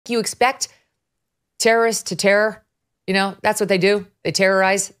you expect terrorists to terror. That's what they do. They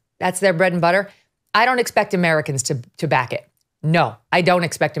terrorize. That's their bread and butter. I don't expect Americans to back it. No, I don't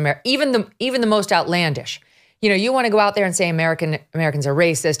expect even the most outlandish. You want to go out there and say Americans are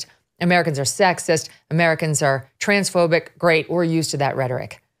racist, Americans are sexist, Americans are transphobic. Great, we're used to that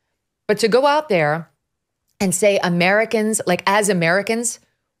rhetoric. But to go out there and say Americans, like as Americans,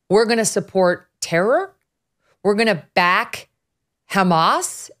 we're going to support terror, we're going to back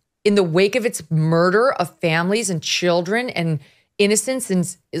Hamas in the wake of its murder of families and children and innocents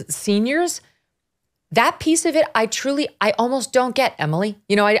and seniors, that piece of it, I almost don't get, Emily.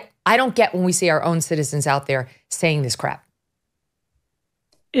 I don't get when we see our own citizens out there saying this crap.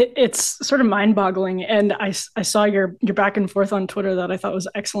 It's sort of mind-boggling. And I saw your back and forth on Twitter that I thought was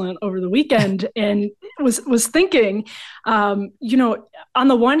excellent over the weekend and was thinking, on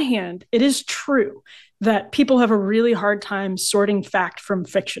the one hand, it is true that people have a really hard time sorting fact from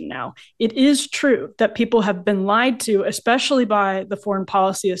fiction now. It is true that people have been lied to, especially by the foreign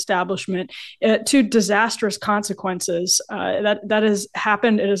policy establishment, to disastrous consequences. That has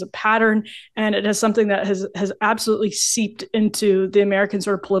happened. It is a pattern, and it is something that has absolutely seeped into the American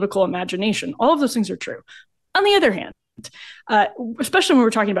sort of political imagination. All of those things are true. On the other hand, especially when we're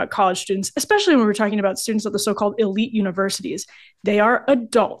talking about college students, especially when we're talking about students at the so-called elite universities, they are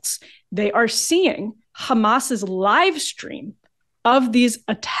adults. They are seeing Hamas's live stream of these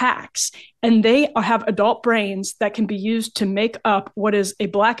attacks, and they have adult brains that can be used to make up what is a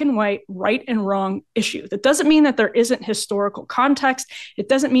black and white, right and wrong issue. That doesn't mean that there isn't historical context. It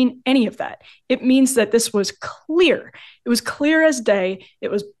doesn't mean any of that. It means that this was clear. It was clear as day.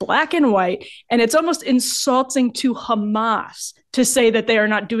 It was black and white, and it's almost insulting to Hamas to say that they are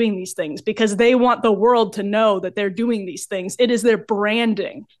not doing these things because they want the world to know that they're doing these things. It is their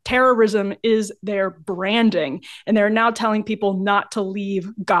branding. Terrorism is their branding, and they're now telling people not to leave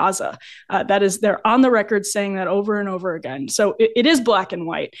Gaza. They're on the record saying that over and over again. So it is black and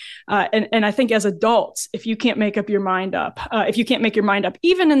white. And I think as adults, if you can't make up your mind up,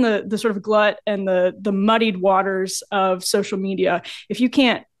 even in the sort of glut and the muddied waters of social media, if you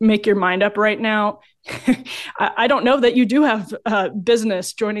can't make your mind up right now, I don't know that you do have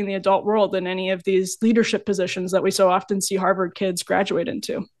business joining the adult world in any of these leadership positions that we so often see Harvard kids graduate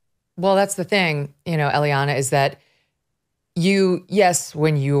into. Well, that's the thing, Eliana, is that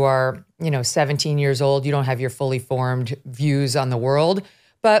when you are, 17 years old, you don't have your fully formed views on the world.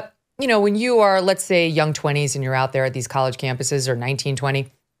 But, when you are, let's say, young 20s and you're out there at these college campuses or 19,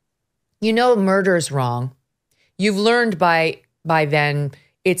 20, murder's wrong. You've learned by then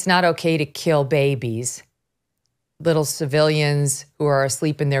it's not okay to kill babies, little civilians who are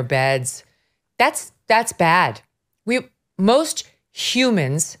asleep in their beds. That's bad. Most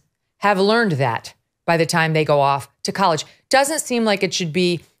humans have learned that by the time they go off to college. Doesn't seem like it should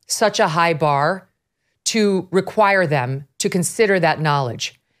be such a high bar to require them to consider that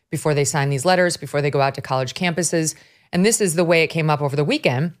knowledge before they sign these letters, before they go out to college campuses. And this is the way it came up over the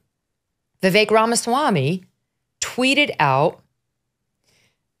weekend. Vivek Ramaswamy tweeted out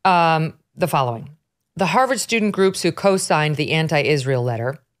the following. The Harvard student groups who co-signed the anti-Israel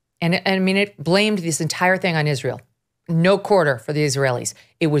letter, and it blamed this entire thing on Israel. No quarter for the Israelis.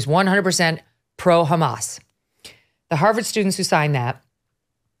 It was 100% pro-Hamas. The Harvard students who signed that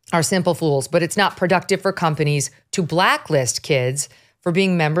are simple fools, but it's not productive for companies to blacklist kids for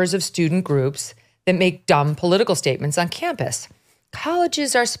being members of student groups that make dumb political statements on campus.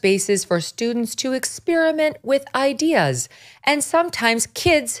 Colleges are spaces for students to experiment with ideas, and sometimes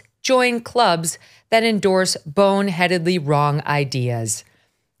kids join clubs that endorse boneheadedly wrong ideas.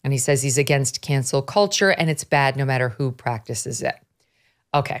 And he says he's against cancel culture, and it's bad no matter who practices it.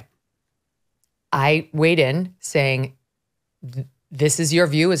 Okay. I weighed in saying, this is your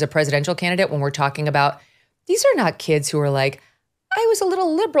view as a presidential candidate when we're talking about, these are not kids who are like, I was a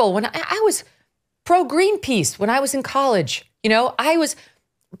little liberal when I was pro-Greenpeace when I was in college. I was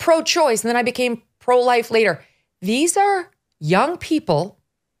pro-choice and then I became pro-life later. These are young people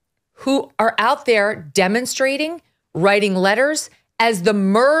who are out there demonstrating, writing letters as the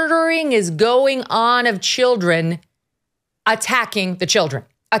murdering is going on of children, attacking the children,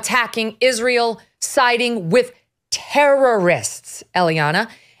 attacking Israel, siding with terrorists, Eliana.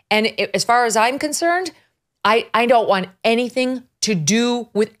 And as far as I'm concerned, I don't want anything to do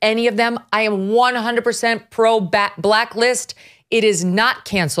with any of them. I am 100% pro-blacklist. It is not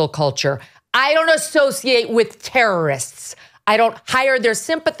cancel culture. I don't associate with terrorists. I don't hire their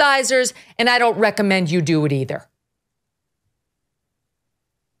sympathizers, and I don't recommend you do it either.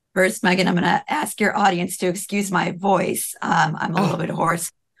 First, Megyn, I'm going to ask your audience to excuse my voice. I'm a little bit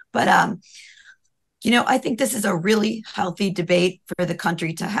hoarse, but I think this is a really healthy debate for the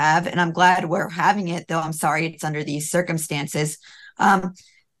country to have, and I'm glad we're having it, though I'm sorry it's under these circumstances.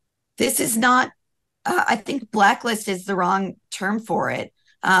 This is not, I think blacklist is the wrong term for it.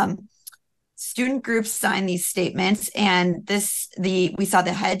 Student groups sign these statements, and we saw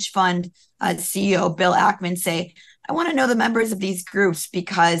the hedge fund CEO, Bill Ackman, say, I want to know the members of these groups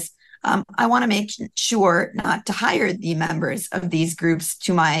because I want to make sure not to hire the members of these groups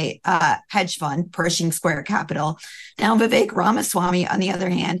to my hedge fund, Pershing Square Capital. Now, Vivek Ramaswamy, on the other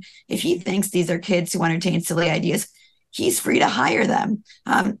hand, if he thinks these are kids who entertain silly ideas, he's free to hire them.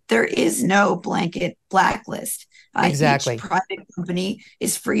 There is no blanket blacklist. Exactly. Each private company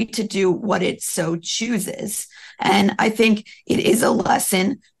is free to do what it so chooses. And I think it is a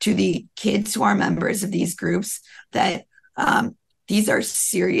lesson to the kids who are members of these groups that these are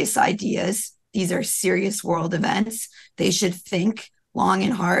serious ideas. These are serious world events. They should think long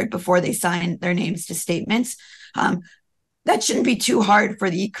and hard before they sign their names to statements. That shouldn't be too hard for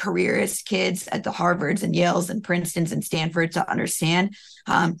the careerist kids at the Harvards and Yales and Princetons and Stanford to understand.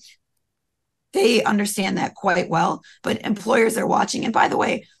 They understand that quite well, but employers are watching. And by the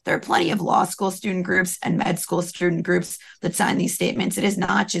way, there are plenty of law school student groups and med school student groups that sign these statements. It is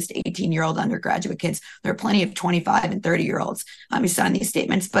not just 18-year-old undergraduate kids. There are plenty of 25 and 30-year-olds who sign these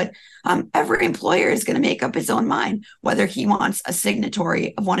statements. But every employer is going to make up his own mind whether he wants a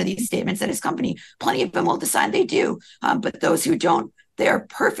signatory of one of these statements at his company. Plenty of them will decide they do. But those who don't, they are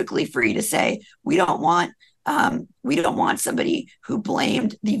perfectly free to say, we don't want somebody who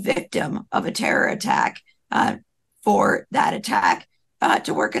blamed the victim of a terror attack for that attack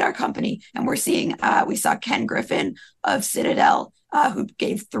to work at our company. And we saw Ken Griffin of Citadel, who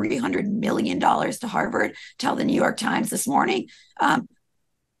gave $300 million to Harvard, tell the New York Times this morning,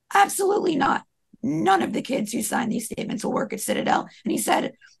 absolutely not. None of the kids who signed these statements will work at Citadel. And he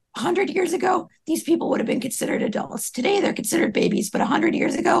said, 100 years ago, these people would have been considered adults. Today, they're considered babies, but 100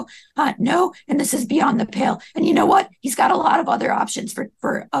 years ago, no, and this is beyond the pale. And you know what? He's got a lot of other options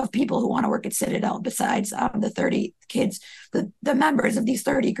of people who want to work at Citadel besides the 30 kids, the members of these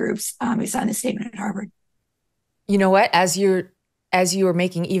 30 groups who signed the statement at Harvard. You know what? As you were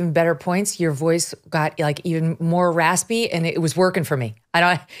making even better points, your voice got like even more raspy, and it was working for me.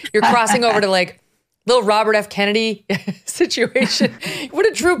 You're crossing over to like little Robert F. Kennedy situation. What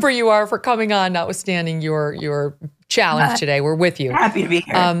a trooper you are for coming on, notwithstanding your challenge today. We're with you. Happy to be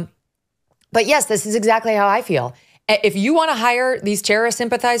here. But yes, this is exactly how I feel. If you want to hire these terrorist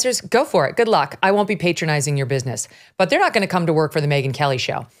sympathizers, go for it. Good luck. I won't be patronizing your business. But they're not going to come to work for the Megyn Kelly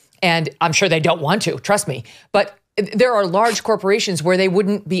Show. And I'm sure they don't want to, trust me. But there are large corporations where they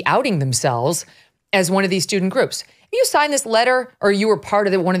wouldn't be outing themselves as one of these student groups. You signed this letter or you were part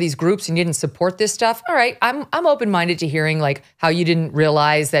of one of these groups and you didn't support this stuff. All right, I'm open-minded to hearing like how you didn't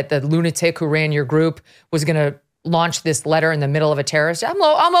realize that the lunatic who ran your group was going to launch this letter in the middle of a terrorist.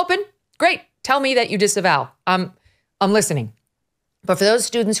 I'm open. Great. Tell me that you disavow. I'm listening. But for those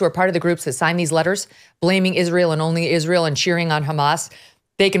students who are part of the groups that signed these letters, blaming Israel and only Israel and cheering on Hamas,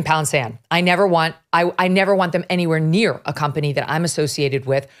 they can pound sand. I never want them anywhere near a company that I'm associated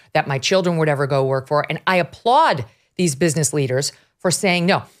with, that my children would ever go work for. And I applaud these business leaders for saying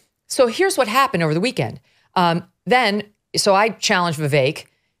no. So here's what happened over the weekend. So I challenged Vivek,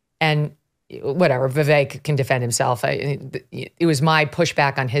 and whatever, Vivek can defend himself. It was my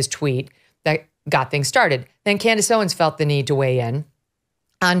pushback on his tweet that got things started. Then Candace Owens felt the need to weigh in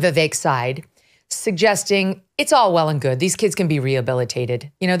on Vivek's side, suggesting it's all well and good. These kids can be rehabilitated.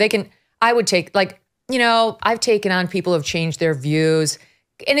 I've taken on people who have changed their views,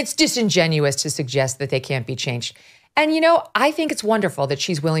 and it's disingenuous to suggest that they can't be changed. And, I think it's wonderful that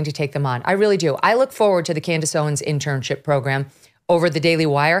she's willing to take them on. I really do. I look forward to the Candace Owens internship program over the Daily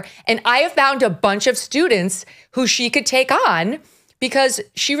Wire. And I have found a bunch of students who she could take on because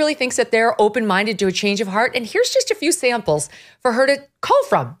she really thinks that they're open-minded to a change of heart. And here's just a few samples for her to call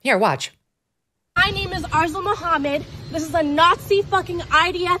from. Here, watch. My name is Arzel Mohammed. This is a Nazi fucking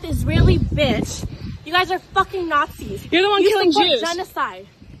IDF Israeli bitch. You guys are fucking Nazis. You're the one killing Jews. Genocide.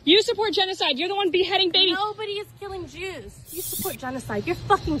 You support genocide. You're the one beheading babies. Nobody is killing Jews. You support genocide. You're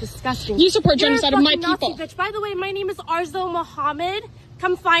fucking disgusting. You support genocide of my Nazi people. Bitch. By the way, my name is Arzel Mohammed.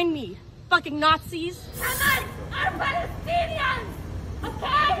 Come find me. Fucking Nazis. Hamas are Palestinians.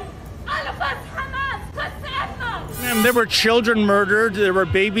 Okay? All of us Hamas. There were children murdered. There were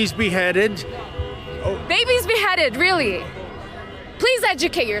babies beheaded. Babies beheaded, really? Please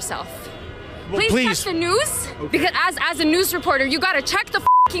educate yourself. Please check the news, because as a news reporter, you gotta check the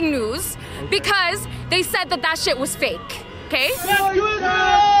fucking news, because they said that shit was fake, okay? Glory to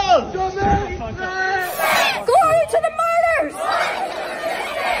the martyrs!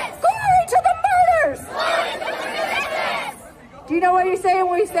 Glory to the martyrs! sisters. Do you know what we say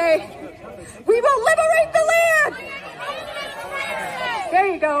when we say, we will liberate the land? There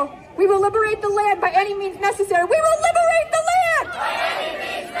you go. We will liberate the land by any means necessary. We will liberate the land! By any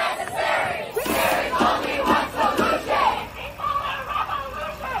means necessary. There is only one solution.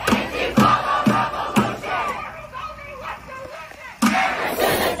 It's called a revolution.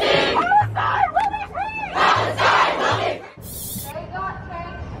 Palestine will be free! Palestine will be free! They got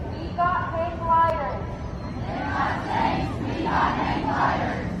tanks, we got hang gliders. They got tanks, we got hang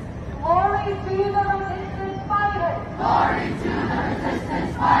gliders. Glory to the resistance fighters. Glory to the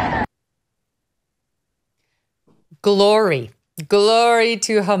resistance fighters. Glory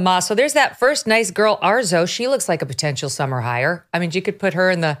to Hamas. So there's that first nice girl, Arzo. She looks like a potential summer hire. I mean, you could put her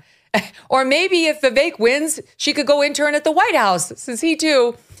in the, or maybe if Vivek wins, she could go intern at the White House, since he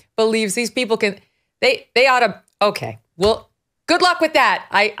too believes these people can, they ought to, okay. Well, good luck with that.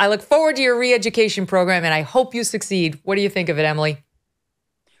 I look forward to your re-education program and I hope you succeed. What do you think of it, Emily?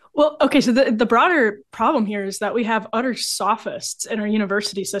 Well, okay, so the broader problem here is that we have utter sophists in our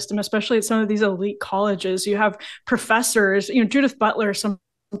university system, especially at some of these elite colleges. You have professors, Judith Butler, some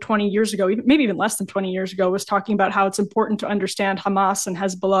 20 years ago, maybe even less than 20 years ago, was talking about how it's important to understand Hamas and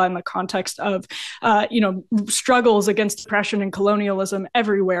Hezbollah in the context of, struggles against oppression and colonialism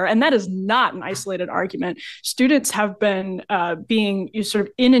everywhere. And that is not an isolated argument. Students have been being sort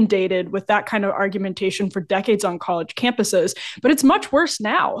of inundated with that kind of argumentation for decades on college campuses. But it's much worse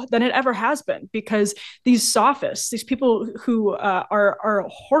now than it ever has been, because these sophists, these people who are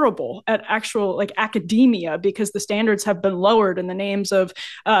horrible at actual academia, because the standards have been lowered in the names of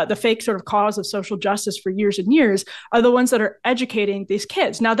the fake sort of cause of social justice for years and years, are the ones that are educating these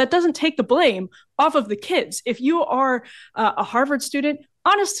kids. Now, that doesn't take the blame off of the kids. If you are a Harvard student,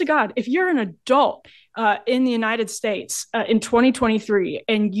 honest to God, if you're an adult in the United States in 2023,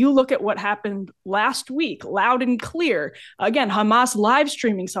 and you look at what happened last week, loud and clear, again, Hamas live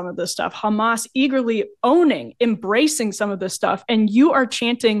streaming some of this stuff, Hamas eagerly owning, embracing some of this stuff, and you are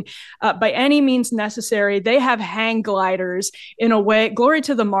chanting by any means necessary. They have hang gliders in a way, glory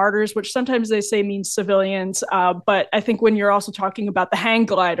to the martyrs, which sometimes they say means civilians, but I think when you're also talking about the hang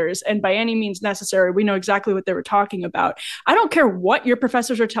gliders and by any means necessary, we know exactly what they were talking about. I don't care what your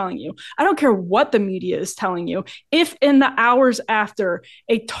professors are telling you. I don't care what the media is telling you. If in the hours after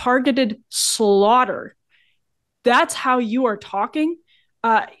a targeted slaughter, that's how you are talking,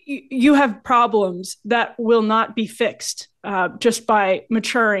 you have problems that will not be fixed just by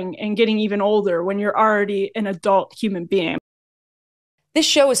maturing and getting even older when you're already an adult human being. This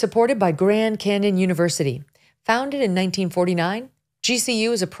show is supported by Grand Canyon University. Founded in 1949,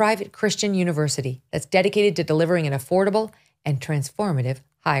 GCU is a private Christian university that's dedicated to delivering an affordable and transformative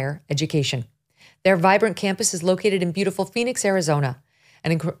higher education. Their vibrant campus is located in beautiful Phoenix, Arizona.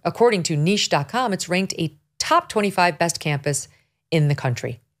 And according to niche.com, it's ranked a top 25 best campus in the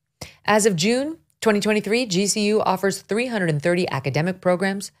country. As of June 2023, GCU offers 330 academic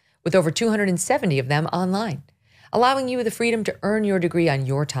programs, with over 270 of them online, allowing you the freedom to earn your degree on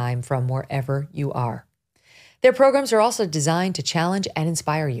your time from wherever you are. Their programs are also designed to challenge and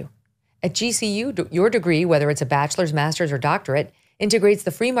inspire you. At GCU, your degree, whether it's a bachelor's, master's, or doctorate, integrates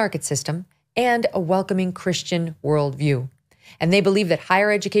the free market system and a welcoming Christian worldview. And they believe that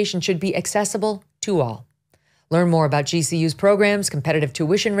higher education should be accessible to all. Learn more about GCU's programs, competitive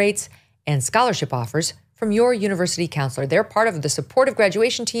tuition rates, and scholarship offers from your university counselor. They're part of the supportive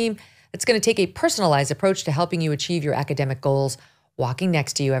graduation team that's going to take a personalized approach to helping you achieve your academic goals, walking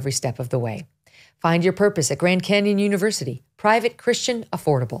next to you every step of the way. Find your purpose at Grand Canyon University, private, Christian,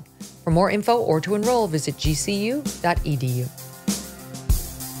 affordable. For more info or to enroll, visit gcu.edu.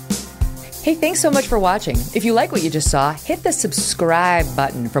 Hey, thanks so much for watching. If you like what you just saw, hit the subscribe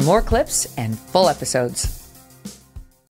button for more clips and full episodes.